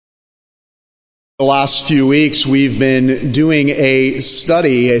The last few weeks, we've been doing a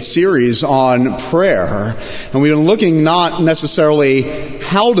series on prayer. And we've been looking not necessarily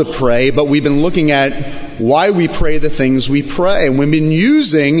how to pray, but we've been looking at why we pray the things we pray. And we've been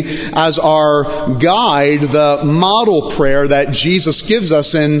using as our guide the model prayer that Jesus gives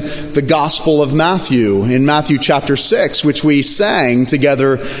us in the Gospel of Matthew, in Matthew chapter 6, which we sang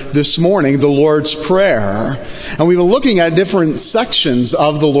together this morning, the Lord's Prayer. And we've been looking at different sections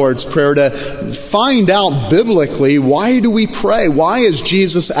of the Lord's Prayer to find out biblically, why do we pray? Why has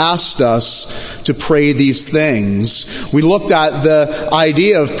Jesus asked us to pray these things? We looked at the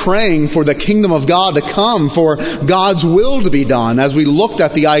idea of praying for the kingdom of God to come, for God's will to be done, as we looked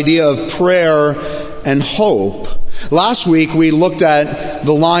at the idea of prayer and hope. Last week we looked at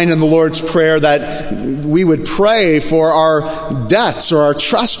the line in the Lord's Prayer that we would pray for our debts or our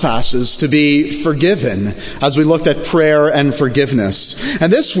trespasses to be forgiven, as we looked at prayer and forgiveness.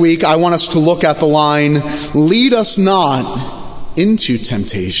 And this week I want us to look at the line, lead us not into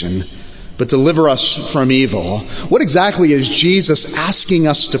temptation, but deliver us from evil. What exactly is Jesus asking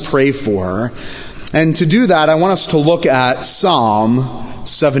us to pray for? And to do that, I want us to look at Psalm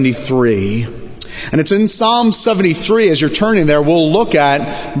 73. And it's in Psalm 73, as you're turning there, we'll look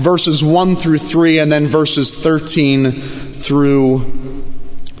at verses 1 through 3 and then verses 13 through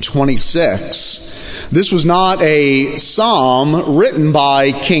 26. This was not a psalm written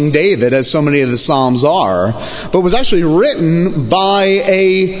by King David, as so many of the psalms are, but was actually written by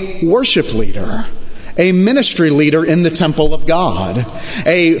a worship leader, a ministry leader in the temple of God.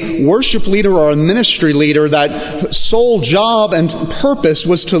 A worship leader or a ministry leader that sole job and purpose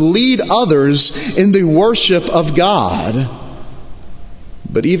was to lead others in the worship of God.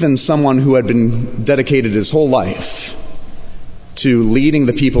 But even someone who had been dedicated his whole life to leading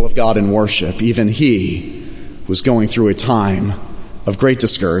the people of God in worship, even he was going through a time of great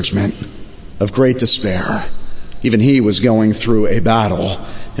discouragement, of great despair. Even he was going through a battle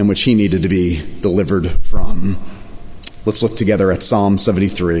in which he needed to be delivered from. Let's look together at Psalm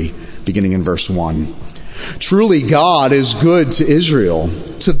 73, beginning in verse 1. Truly God is good to Israel,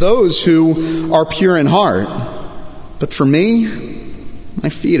 to those who are pure in heart. But for me, my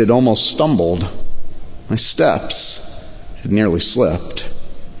feet had almost stumbled. My steps had nearly slipped.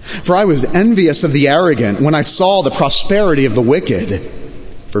 For I was envious of the arrogant when I saw the prosperity of the wicked.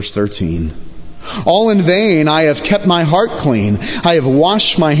 Verse 13. All in vain I have kept my heart clean. I have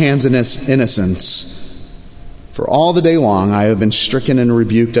washed my hands in innocence. For all the day long I have been stricken and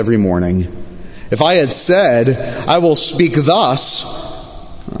rebuked every morning. If I had said, I will speak thus,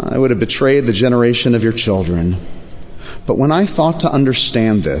 I would have betrayed the generation of your children. But when I thought to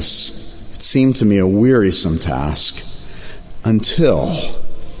understand this, it seemed to me a wearisome task, until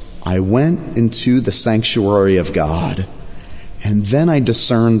I went into the sanctuary of God, and then I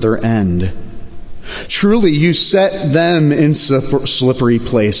discerned their end. Truly, you set them in slippery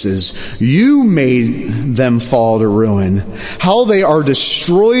places. You made them fall to ruin. How they are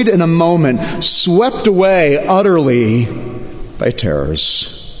destroyed in a moment, swept away utterly by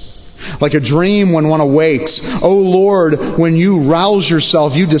terrors. Like a dream when one awakes. O Lord, when you rouse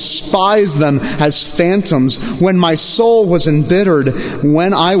yourself, you despise them as phantoms. When my soul was embittered,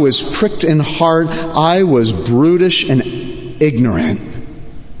 when I was pricked in heart, I was brutish and ignorant.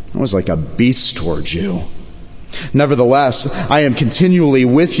 I was like a beast towards you. Nevertheless, I am continually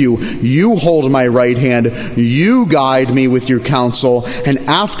with you. You hold my right hand. You guide me with your counsel, and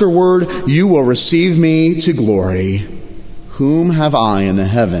afterward you will receive me to glory. Whom have I in the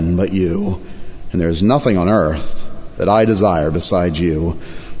heaven but you? And there is nothing on earth that I desire beside you.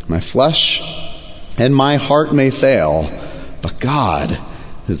 My flesh and my heart may fail, but God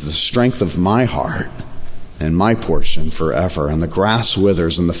is the strength of my heart and my portion forever. And the grass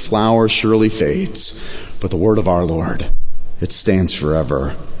withers and the flower surely fades, but the word of our Lord, it stands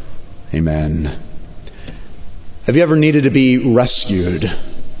forever. Amen. Have you ever needed to be rescued?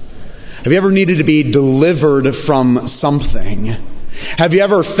 Have you ever needed to be delivered from something? Have you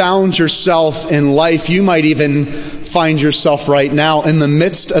ever found yourself in life, you might even find yourself right now in the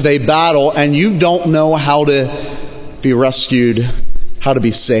midst of a battle, and you don't know how to be rescued, how to be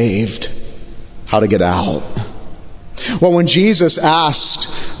saved, how to get out? Well, when Jesus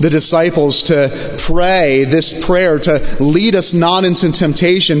asked the disciples to pray this prayer to lead us not into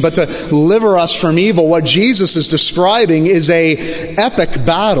temptation, but to deliver us from evil, what Jesus is describing is a epic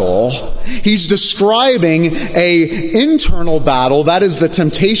battle. He's describing a internal battle, that is the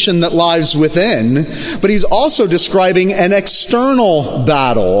temptation that lies within, but he's also describing an external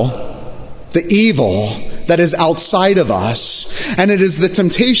battle, the evil that is outside of us. And it is the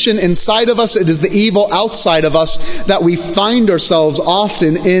temptation inside of us, it is the evil outside of us that we find ourselves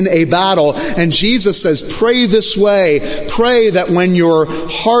often in a battle. And Jesus says, pray this way. Pray that when your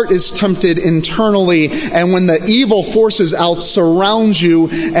heart is tempted internally and when the evil forces out surround you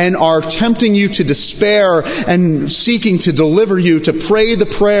and are tempting you to despair and seeking to deliver you, to pray the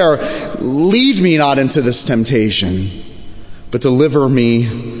prayer, lead me not into this temptation, but deliver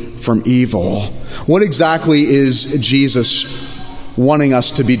me from evil. What exactly is Jesus wanting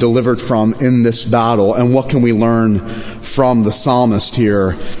us to be delivered from in this battle? And what can we learn from the psalmist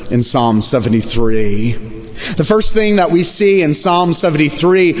here in Psalm 73? The first thing that we see in Psalm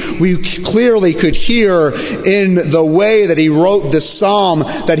 73, we clearly could hear in the way that he wrote this psalm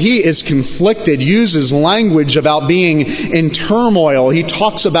that he is conflicted, uses language about being in turmoil. He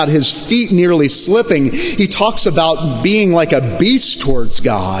talks about his feet nearly slipping. He talks about being like a beast towards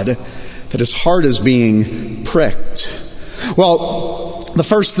God, that his heart is being pricked. Well, the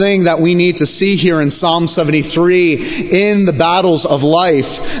first thing that we need to see here in Psalm 73 in the battles of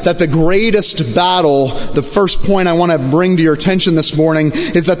life, that the greatest battle, the first point I want to bring to your attention this morning,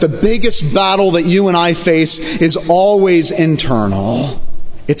 is that the biggest battle that you and I face is always internal.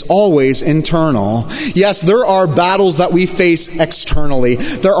 It's always internal. Yes, there are battles that we face externally.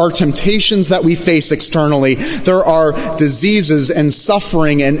 There are temptations that we face externally. There are diseases and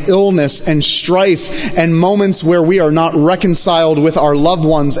suffering and illness and strife and moments where we are not reconciled with our loved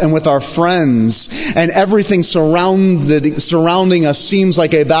ones and with our friends. And everything surrounding us seems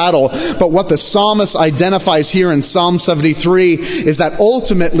like a battle. But what the psalmist identifies here in Psalm 73 is that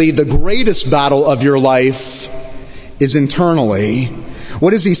ultimately the greatest battle of your life is internally.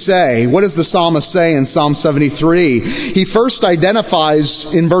 What does he say? What does the psalmist say in Psalm 73? He first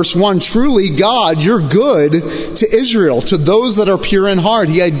identifies in verse 1, truly God, you're good to Israel, to those that are pure in heart.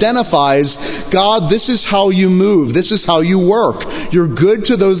 He identifies, God, this is how you move. This is how you work. You're good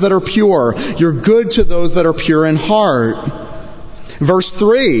to those that are pure. You're good to those that are pure in heart. Verse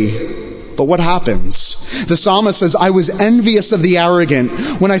 3, but what happens? The psalmist says, I was envious of the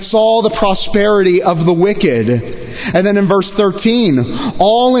arrogant when I saw the prosperity of the wicked. And then in verse 13,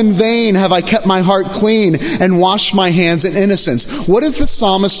 all in vain have I kept my heart clean and washed my hands in innocence. What is the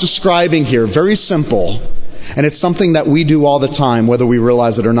psalmist describing here? Very simple. And it's something that we do all the time, whether we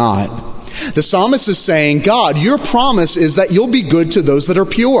realize it or not. The psalmist is saying, God, your promise is that you'll be good to those that are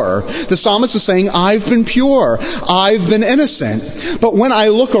pure. The psalmist is saying, I've been pure. I've been innocent. But when I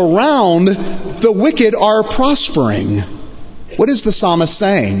look around, the wicked are prospering. What is the psalmist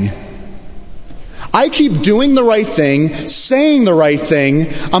saying? I keep doing the right thing, saying the right thing.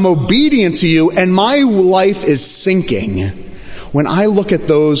 I'm obedient to you, and my life is sinking. When I look at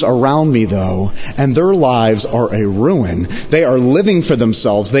those around me, though, and their lives are a ruin, they are living for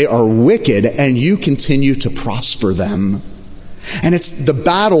themselves, they are wicked, and you continue to prosper them. And it's the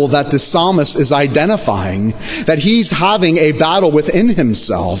battle that the psalmist is identifying, that he's having a battle within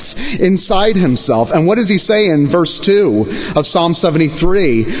himself, inside himself. And what does he say in verse 2 of Psalm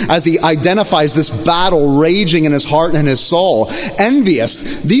 73 as he identifies this battle raging in his heart and in his soul?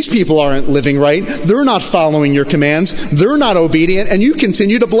 Envious. These people aren't living right. They're not following your commands. They're not obedient, and you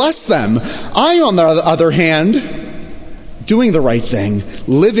continue to bless them. I, on the other hand, doing the right thing,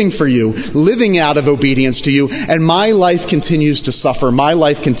 living for you, living out of obedience to you, and my life continues to suffer. My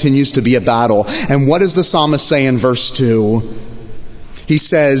life continues to be a battle. And what does the psalmist say in verse 2? He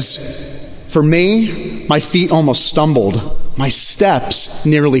says, for me, my feet almost stumbled. My steps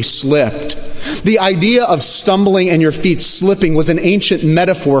nearly slipped. The idea of stumbling and your feet slipping was an ancient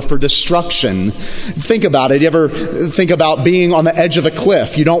metaphor for destruction. Think about it. You ever think about being on the edge of a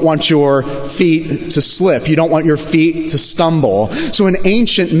cliff? You don't want your feet to slip. You don't want your feet to stumble. So an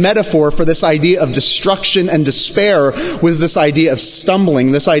ancient metaphor for this idea of destruction and despair was this idea of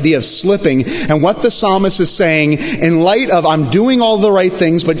stumbling, this idea of slipping. And what the psalmist is saying, in light of I'm doing all the right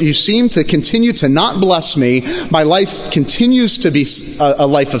things, but you seem to continue to not bless me, my life continues to be a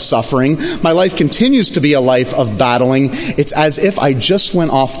life of suffering. My life continues to be a life of battling. It's as if I just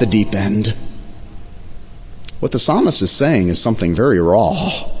went off the deep end. What the psalmist is saying is something very raw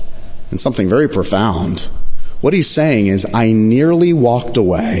and something very profound. What he's saying is, I nearly walked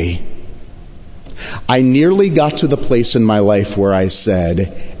away. I nearly got to the place in my life where I said,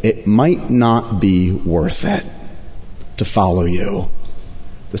 it might not be worth it to follow you.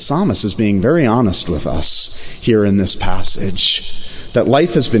 The psalmist is being very honest with us here in this passage. That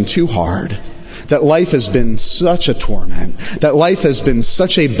life has been too hard, that life has been such a torment, that life has been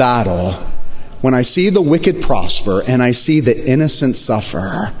such a battle. When I see the wicked prosper and I see the innocent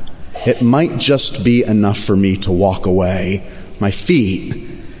suffer, it might just be enough for me to walk away. My feet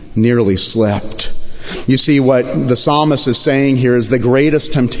nearly slipped. You see, what the psalmist is saying here is the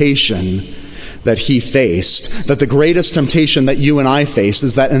greatest temptation that he faced, that the greatest temptation that you and I face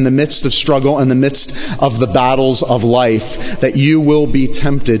is that in the midst of struggle, in the midst of the battles of life, that you will be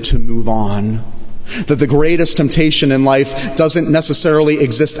tempted to move on. That the greatest temptation in life doesn't necessarily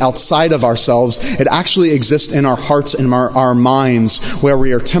exist outside of ourselves. It actually exists in our hearts and our minds, where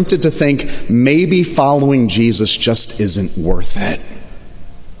we are tempted to think maybe following Jesus just isn't worth it.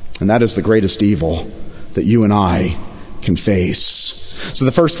 And that is the greatest evil that you and I can face. So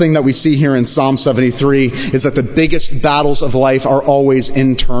the first thing that we see here in Psalm 73 is that the biggest battles of life are always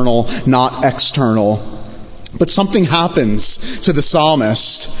internal, not external. But something happens to the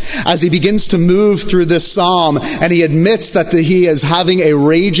psalmist as he begins to move through this psalm, and he admits that he is having a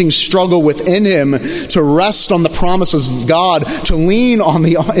raging struggle within him to rest on the promises of God, to lean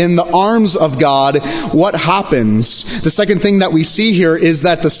in the arms of God. What happens? The second thing that we see here is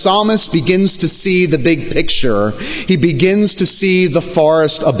that the psalmist begins to see the big picture. He begins to see the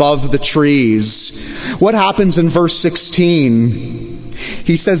forest above the trees. What happens in verse 16?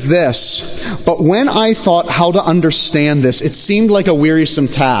 He says this, "But when I thought how to understand this, it seemed like a wearisome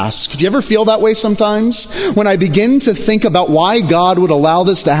task." Do you ever feel that way sometimes? When I begin to think about why God would allow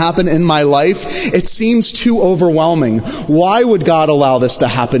this to happen in my life, it seems too overwhelming. Why would God allow this to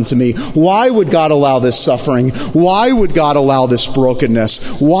happen to me? Why would God allow this suffering? Why would God allow this brokenness?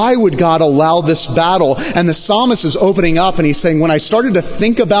 Why would God allow this battle? And the psalmist is opening up and he's saying, when I started to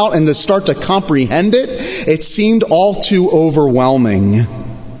think about and to start to comprehend it, it seemed all too overwhelming.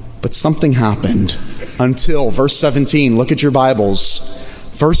 But something happened until, verse 17, look at your Bibles.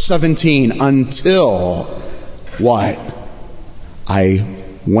 Verse 17, until what? I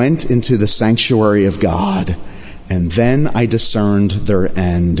went into the sanctuary of God, and then I discerned their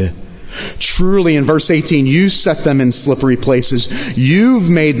end. Truly, in verse 18, you set them in slippery places. You've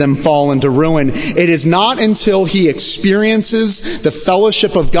made them fall into ruin. It is not until he experiences the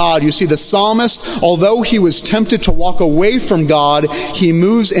fellowship of God. You see, the psalmist, although he was tempted to walk away from God, he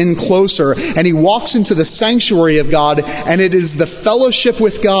moves in closer and he walks into the sanctuary of God, and it is the fellowship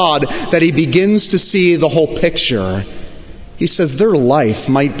with God that he begins to see the whole picture. He says their life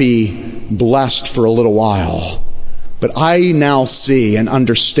might be blessed for a little while, but I now see and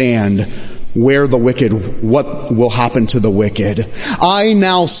understand what will happen to the wicked. I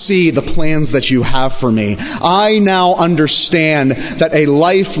now see the plans that you have for me. I now understand that a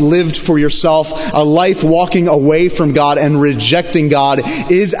life lived for yourself, a life walking away from God and rejecting God,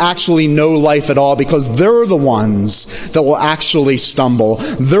 is actually no life at all, because they're the ones that will actually stumble.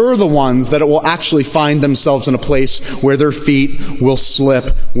 They're the ones that will actually find themselves in a place where their feet will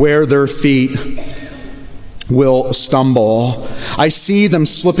slip, where their feet will stumble. I see them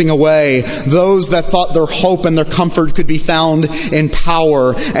slipping away. Those that thought their hope and their comfort could be found in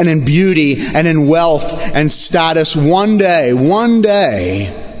power and in beauty and in wealth and status. One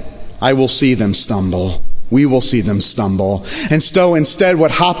day, I will see them stumble. We will see them stumble. And so instead,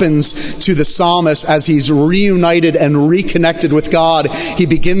 what happens to the psalmist as he's reunited and reconnected with God, he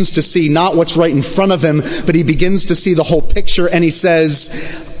begins to see not what's right in front of him, but he begins to see the whole picture, and he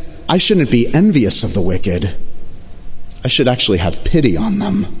says, I shouldn't be envious of the wicked. I should actually have pity on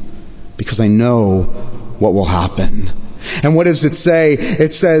them, because I know what will happen. And what does it say?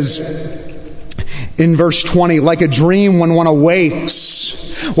 It says in verse 20, like a dream when one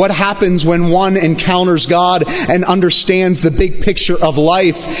awakes. What happens when one encounters God and understands the big picture of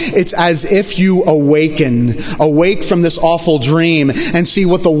life? It's as if you awake from this awful dream and see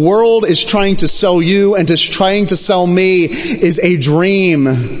what the world is trying to sell you and is trying to sell me is a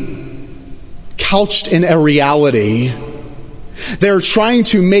dream couched in a reality. They're trying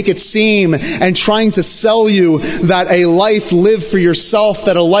to make it seem and trying to sell you that a life lived for yourself,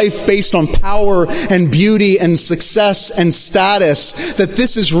 that a life based on power and beauty and success and status, that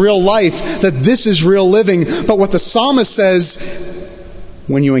this is real life, that this is real living. But what the psalmist says,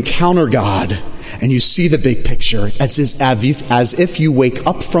 when you encounter God and you see the big picture, as if you wake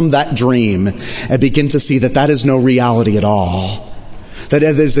up from that dream and begin to see that that is no reality at all. That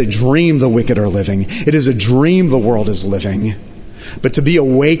it is a dream the wicked are living. It is a dream the world is living. But to be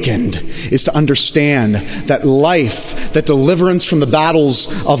awakened is to understand that life, that deliverance from the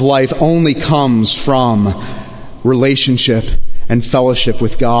battles of life only comes from relationship and fellowship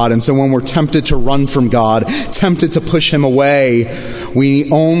with God. And so when we're tempted to run from God, tempted to push him away,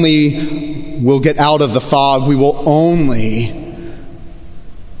 we only will get out of the fog. We will only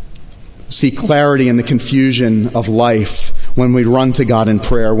see clarity in the confusion of life when we run to God in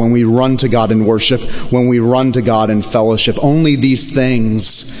prayer, when we run to God in worship, when we run to God in fellowship. Only these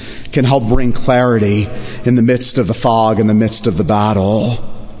things can help bring clarity in the midst of the fog, in the midst of the battle.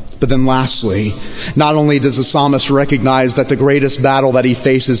 But then lastly, not only does the psalmist recognize that the greatest battle that he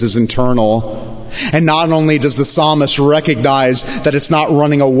faces is internal, and not only does the psalmist recognize that it's not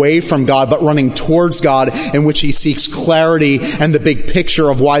running away from God, but running towards God, in which he seeks clarity and the big picture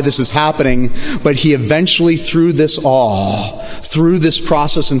of why this is happening, but he eventually, through this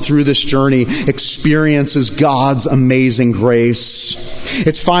process and through this journey, experiences God's amazing grace.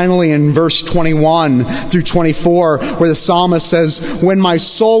 It's finally in verse 21 through 24 where the psalmist says, "When my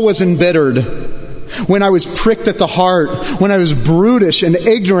soul was embittered, when I was pricked at the heart, when I was brutish and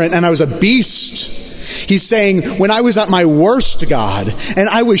ignorant and I was a beast." He's saying, when I was at my worst, God, and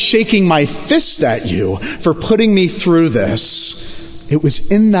I was shaking my fist at you for putting me through this, it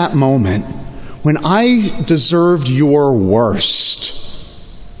was in that moment when I deserved your worst.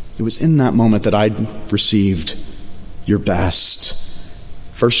 It was in that moment that I received your best.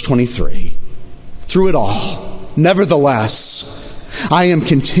 Verse 23, through it all, nevertheless, I am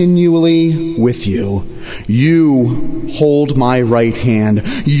continually with you. You hold my right hand.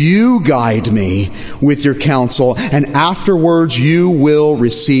 You guide me with your counsel, and afterwards you will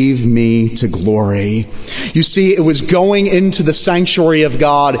receive me to glory. You see, it was going into the sanctuary of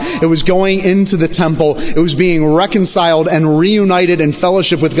God. It was going into the temple. It was being reconciled and reunited in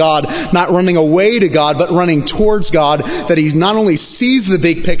fellowship with God, not running away to God, but running towards God, that he not only sees the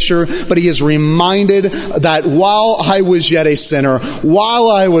big picture, but he is reminded that while I was yet a sinner, while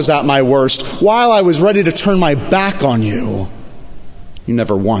I was at my worst, while I was ready to turn my back on you, you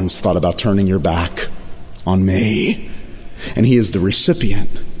never once thought about turning your back on me. And he is the recipient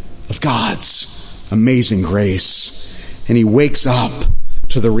of God's amazing grace. And he wakes up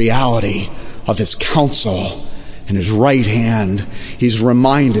to the reality of his counsel and his right hand. He's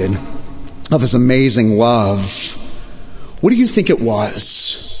reminded of his amazing love. What do you think it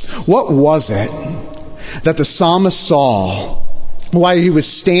was? What was it that the psalmist saw while he was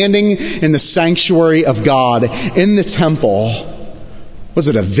standing in the sanctuary of God, in the temple? Was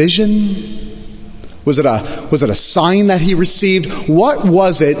it a vision? Was it a sign that he received? What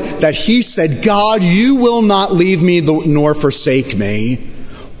was it that he said, God, you will not leave me nor forsake me?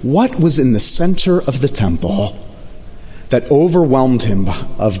 What was in the center of the temple that overwhelmed him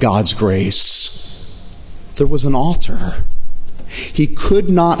of God's grace? There was an altar. He could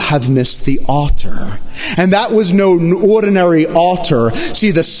not have missed the altar. And that was no ordinary altar.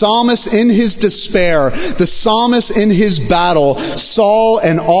 See, the psalmist in his despair, the psalmist in his battle, saw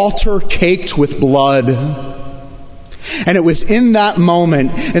an altar caked with blood. And it was in that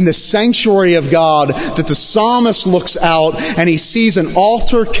moment, in the sanctuary of God, that the psalmist looks out and he sees an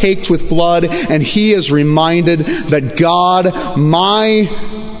altar caked with blood, and he is reminded that God, my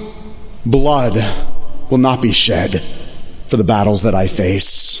blood will not be shed for the battles that I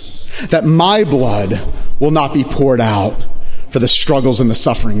face. That my blood will not be poured out for the struggles and the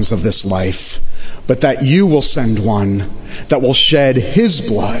sufferings of this life, but that you will send one that will shed his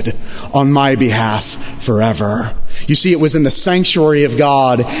blood on my behalf forever. You see, it was in the sanctuary of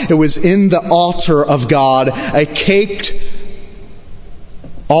God, it was in the altar of God, a caked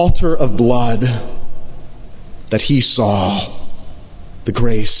altar of blood, that he saw the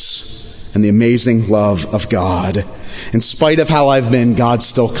grace and the amazing love of God. In spite of how I've been, God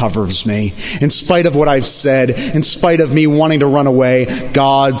still covers me. In spite of what I've said, in spite of me wanting to run away,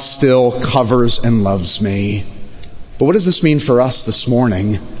 God still covers and loves me. But what does this mean for us this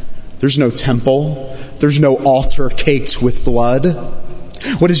morning? There's no temple. There's no altar caked with blood.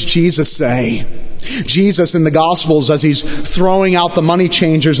 What does Jesus say? Jesus in the Gospels, as he's throwing out the money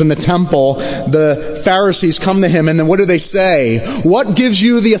changers in the temple, the Pharisees come to him, and then what do they say? What gives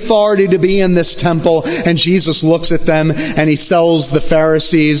you the authority to be in this temple? And Jesus looks at them and he tells the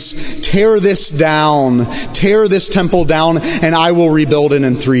Pharisees, tear this down, tear this temple down, and I will rebuild it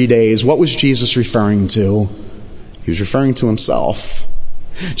in 3 days. What was Jesus referring to? He was referring to himself.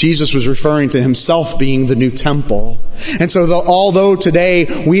 Jesus was referring to himself being the new temple. And so although today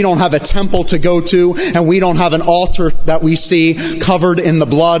we don't have a temple to go to and we don't have an altar that we see covered in the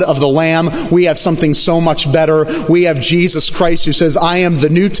blood of the Lamb, we have something so much better. We have Jesus Christ who says, I am the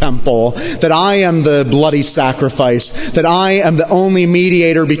new temple, that I am the bloody sacrifice, that I am the only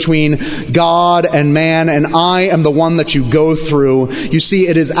mediator between God and man, and I am the one that you go through. You see,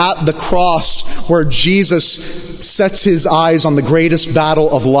 it is at the cross where Jesus sets his eyes on the greatest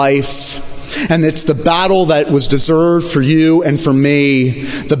battle of life. And it's the battle that was deserved for you and for me.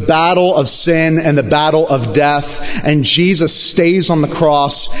 The battle of sin and the battle of death. And Jesus stays on the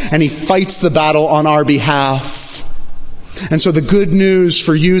cross and he fights the battle on our behalf. And so the good news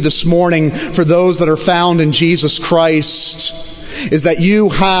for you this morning, for those that are found in Jesus Christ, is that you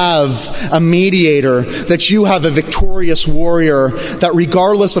have a mediator, that you have a victorious warrior, that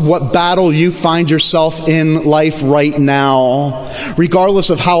regardless of what battle you find yourself in life right now, regardless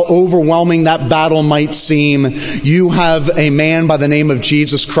of how overwhelming that battle might seem, you have a man by the name of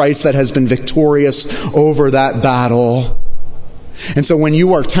Jesus Christ that has been victorious over that battle. And so when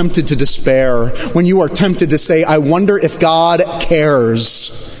you are tempted to despair, when you are tempted to say, I wonder if God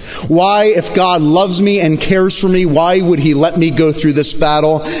cares, why, if God loves me and cares for me, why would he let me go through this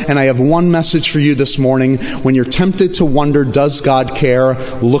battle? And I have one message for you this morning. When you're tempted to wonder, does God care?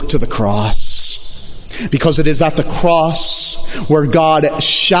 Look to the cross. Because it is at the cross where God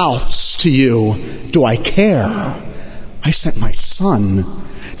shouts to you, do I care? I sent my son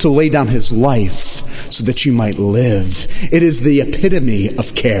to lay down his life so that you might live. It is the epitome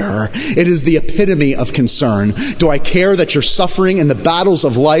of care. It is the epitome of concern. Do I care that you're suffering in the battles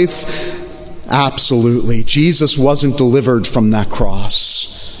of life? Absolutely. Jesus wasn't delivered from that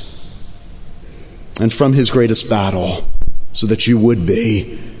cross and from his greatest battle so that you would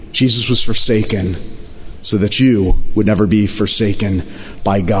be. Jesus was forsaken so that you would never be forsaken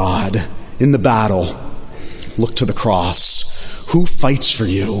by God. In the battle, look to the cross. Who fights for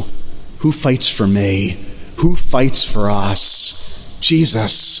you? Who fights for me? Who fights for us?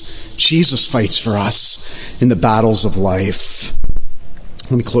 Jesus. Jesus fights for us in the battles of life.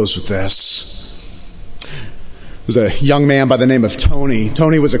 Let me close with this. There was a young man by the name of Tony.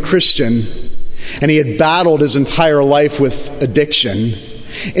 Tony was a Christian, and he had battled his entire life with addiction,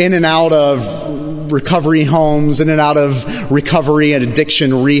 in and out of recovery homes, in and out of recovery and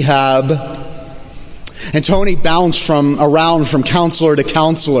addiction rehab. And Tony bounced around from counselor to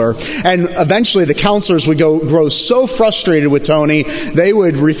counselor. And eventually the counselors would grow so frustrated with Tony, they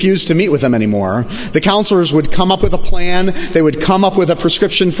would refuse to meet with him anymore. The counselors would come up with a plan. They would come up with a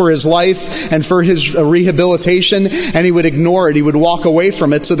prescription for his life and for his rehabilitation, and he would ignore it. He would walk away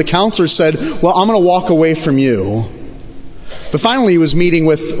from it. So the counselor said, well, I'm going to walk away from you. But finally, he was meeting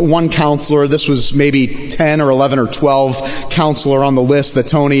with one counselor. This was maybe 10 or 11 or 12 counselor on the list that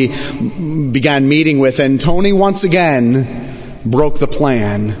Tony began meeting with. And Tony once again broke the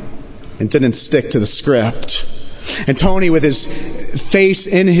plan and didn't stick to the script. And Tony, with his face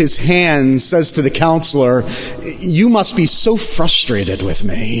in his hands, says to the counselor, you must be so frustrated with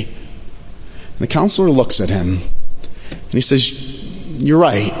me. And the counselor looks at him and he says, you're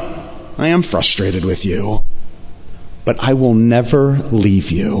right. I am frustrated with you. But I will never leave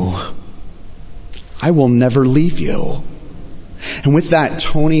you. I will never leave you. And with that,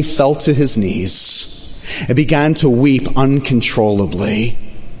 Tony fell to his knees and began to weep uncontrollably.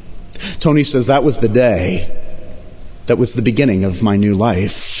 Tony says, that was the day. That was the beginning of my new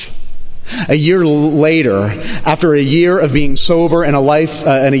life. A year later, after a year of being sober and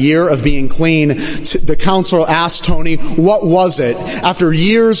a year of being clean, the counselor asked Tony, what was it? After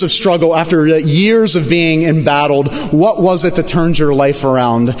years of struggle, after years of being embattled, what was it that turned your life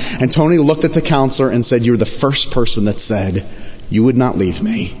around? And Tony looked at the counselor and said, you're the first person that said you would not leave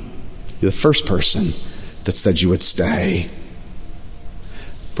me. You're the first person that said you would stay.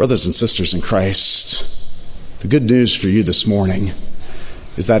 Brothers and sisters in Christ, the good news for you this morning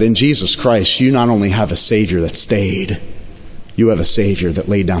is that in Jesus Christ, you not only have a Savior that stayed, you have a Savior that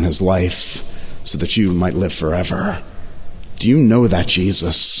laid down his life so that you might live forever. Do you know that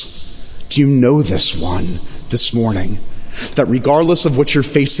Jesus? Do you know this one this morning? That regardless of what you're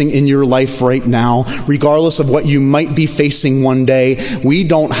facing in your life right now, regardless of what you might be facing one day, we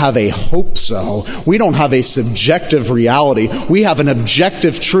don't have a hope so. We don't have a subjective reality. We have an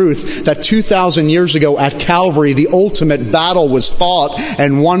objective truth that 2,000 years ago at Calvary, the ultimate battle was fought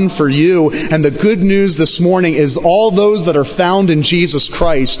and won for you. And the good news this morning is all those that are found in Jesus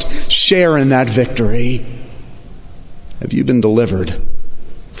Christ share in that victory. Have you been delivered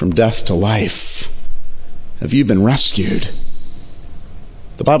from death to life? Have you been rescued?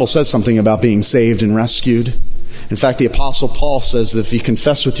 The Bible says something about being saved and rescued. In fact, the Apostle Paul says that if you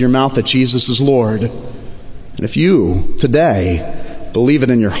confess with your mouth that Jesus is Lord, and if you today believe it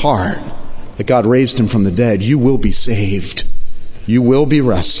in your heart that God raised him from the dead, you will be saved. You will be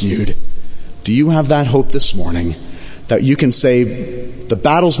rescued. Do you have that hope this morning that you can say, the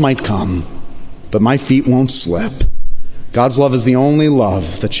battles might come, but my feet won't slip? God's love is the only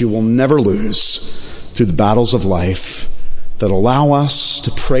love that you will never lose through the battles of life, that allow us to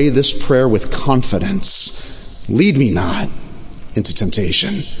pray this prayer with confidence. Lead me not into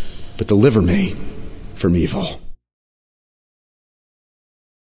temptation, but deliver me from evil.